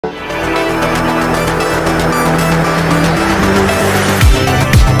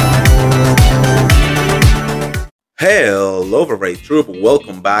Hello, Beverly Troop.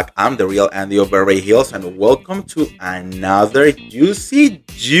 Welcome back. I'm the real Andy of Beverly Hills, and welcome to another juicy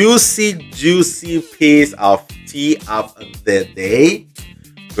piece of tea of the day.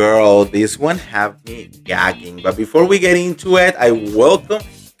 Girl, this one have me gagging. But before we get into it, I welcome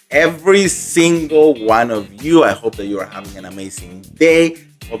every single one of you. I hope that you are having an amazing day.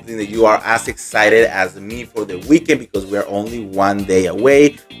 Hoping that you are as excited as me for the weekend because we're only one day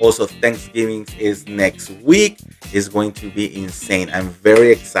away. Also, Thanksgiving is next week. It's going to be insane. I'm very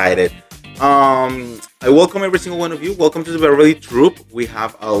excited. I welcome every single one of you. Welcome to the Beverly Troop. We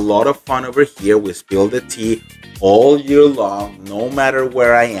have a lot of fun over here. We spill the tea all year long, no matter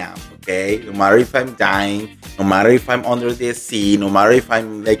where I am. Okay, no matter if I'm dying, no matter if I'm under the sea, no matter if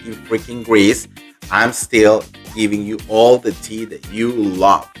I'm like in freaking Greece, I'm still giving you all the tea that you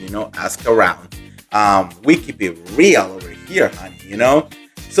love. Ask around. We keep it real over here, honey.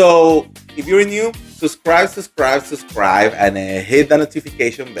 So if you're new, subscribe, and hit the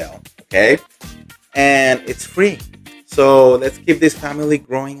notification bell. Okay, and it's free. So let's keep this family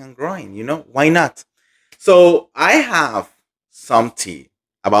growing and growing. Why not? So I have some tea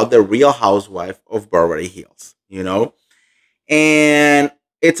about the Real Housewife of Beverly Hills. And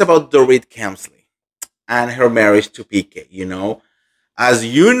it's about Dorit Kemsley and her marriage to PK. As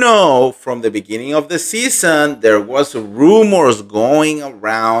you know, from the beginning of the season, there was rumors going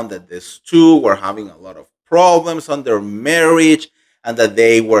around that these two were having a lot of problems on their marriage and that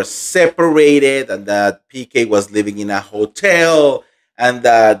they were separated and that PK was living in a hotel and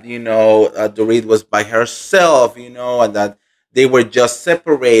that, Dorit was by herself, and that they were just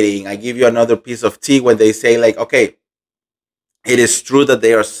separating. I give you another piece of tea when they say like, okay, it is true that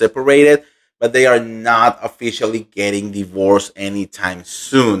they are separated, but they are not officially getting divorced anytime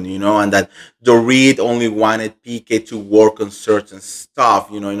soon, and that Dorit only wanted PK to work on certain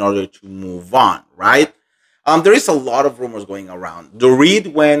stuff, in order to move on, right? There is a lot of rumors going around.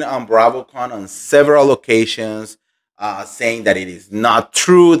 Dorit went on BravoCon on several occasions, saying that it is not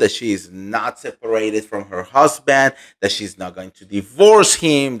true, that she is not separated from her husband, that she's not going to divorce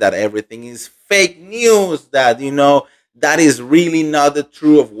him, that everything is fake news, that, that is really not the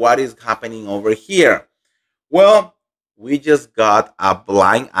truth of what is happening over here. Well, we just got a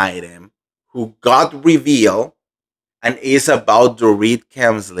blind item who got revealed and is about Dorit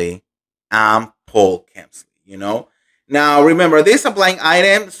Kemsley and Paul Kemsley, Now, remember, this is a blind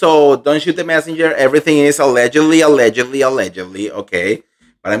item, so don't shoot the messenger. Everything is allegedly, okay?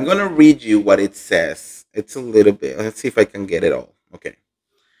 But I'm going to read you what it says. It's a little bit, let's see if I can get it all. Okay.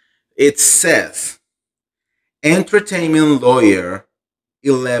 It says, Entertainment Lawyer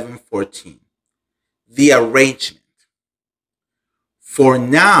 1114. The arrangement. For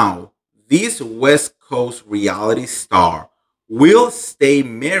now, this West Coast reality star will stay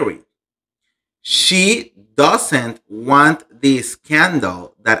married. She doesn't want the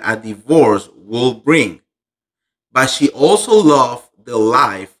scandal that a divorce will bring, but she also loves the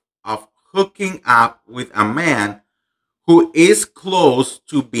life of hooking up with a man who is close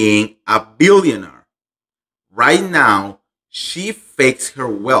to being a billionaire. Right now, she fakes her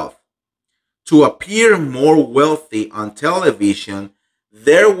wealth. To appear more wealthy on television,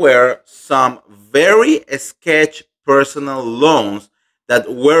 there were some very sketch personal loans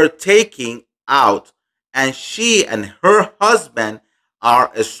that were taken out, and she and her husband are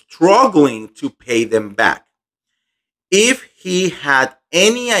struggling to pay them back. If he had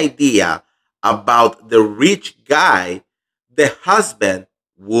any idea about the rich guy, the husband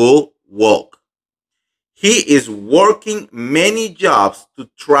will walk. He is working many jobs to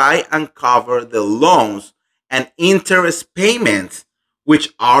try and cover the loans and interest payments,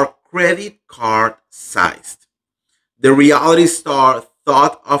 which are credit card sized. The reality star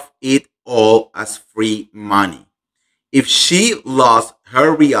thought of it all as free money. If she lost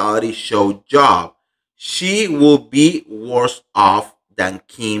her reality show job, she will be worse off than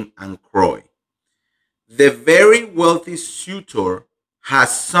Kim and Croy. The very wealthy suitor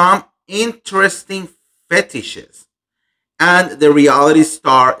has some interesting fetishes, and the reality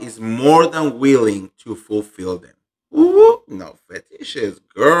star is more than willing to fulfill them. Ooh, no fetishes,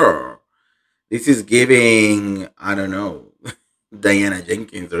 girl. This is giving, I don't know, Diana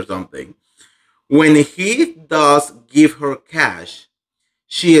Jenkins or something. When he does give her cash,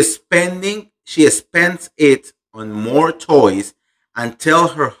 she spends it on more toys and tell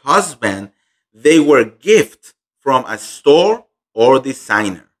her husband they were gifts from a store or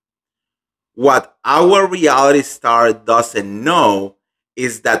designer. What our reality star doesn't know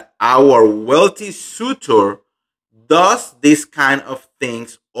is that our wealthy suitor does this kind of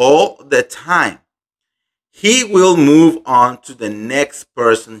things all the time. He will move on to the next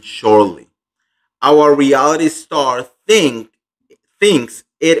person shortly. our reality star thinks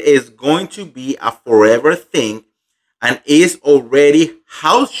it is going to be a forever thing and is already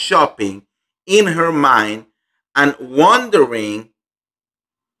house shopping in her mind and wondering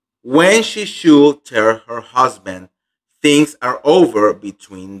when she should tell her husband things are over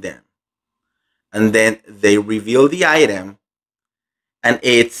between them. And then they reveal the item, and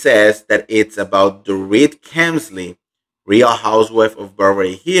it says that it's about Dorit Kemsley, Real Housewife of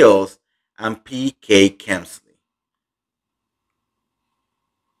Beverly Hills, and P.K. Kemsley.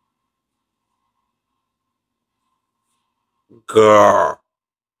 Girl.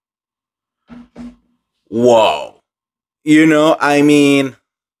 Whoa. I mean,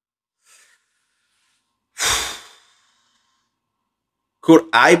 could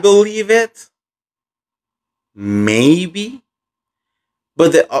I believe it? Maybe.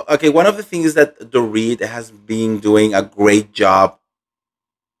 But okay, one of the things that Dorit has been doing a great job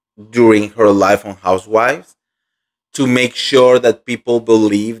during her life on Housewives to make sure that people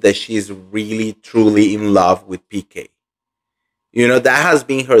believe that she's really truly in love with PK. That has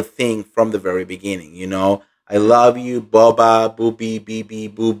been her thing from the very beginning. I love you, Boba, Booby,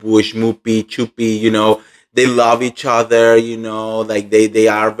 BB, Boo Boo, Schmoopy, Choopy. They love each other. Like they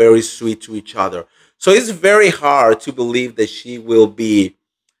are very sweet to each other. So it's very hard to believe that she will be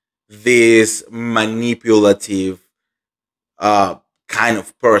this manipulative kind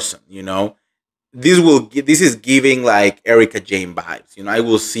of person. This is giving like Erica Jane vibes. I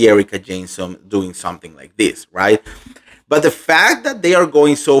will see Erica Jane doing something like this, right? But the fact that they are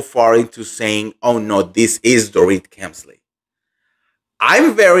going so far into saying, "Oh no, this is Dorit Kemsley,"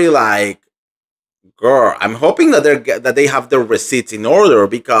 I'm very like, girl. I'm hoping that they have their receipts in order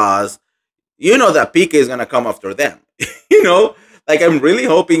because that PK is gonna come after them. Like I'm really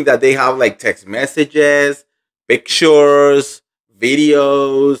hoping that they have like text messages, pictures,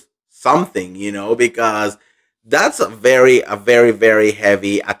 videos, something. Because that's a very, very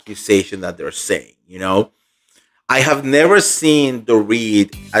heavy accusation that they're saying. I have never seen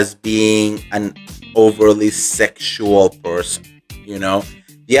Dorit as being an overly sexual person.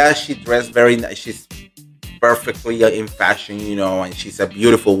 Yeah, she dressed very nice. She's perfectly in fashion, and she's a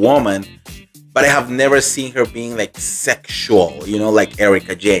beautiful woman. But I have never seen her being like sexual, like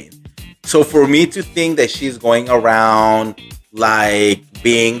Erica Jane. So for me to think that she's going around like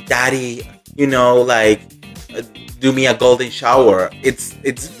being daddy, like do me a golden shower, it's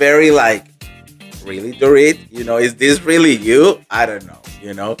very like, really, Dorit? Is this really you? I don't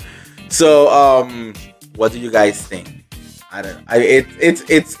know. So what do you guys think? I don't know.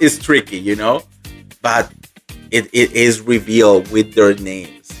 It's tricky, but it is revealed with their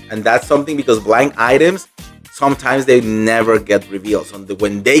names, and that's something because blind items sometimes they never get revealed. So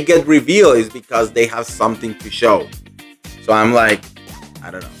when they get revealed is because they have something to show. So I'm like, I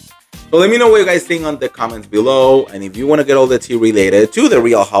don't know. So let me know what you guys think on the comments below, and if you want to get all the tea related to the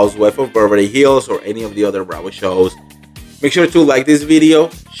Real Housewife of Beverly Hills or any of the other Bravo shows, make sure to like this video,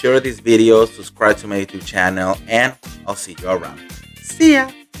 share this video, subscribe to my YouTube channel, and I'll see you around. See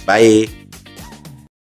ya. Bye.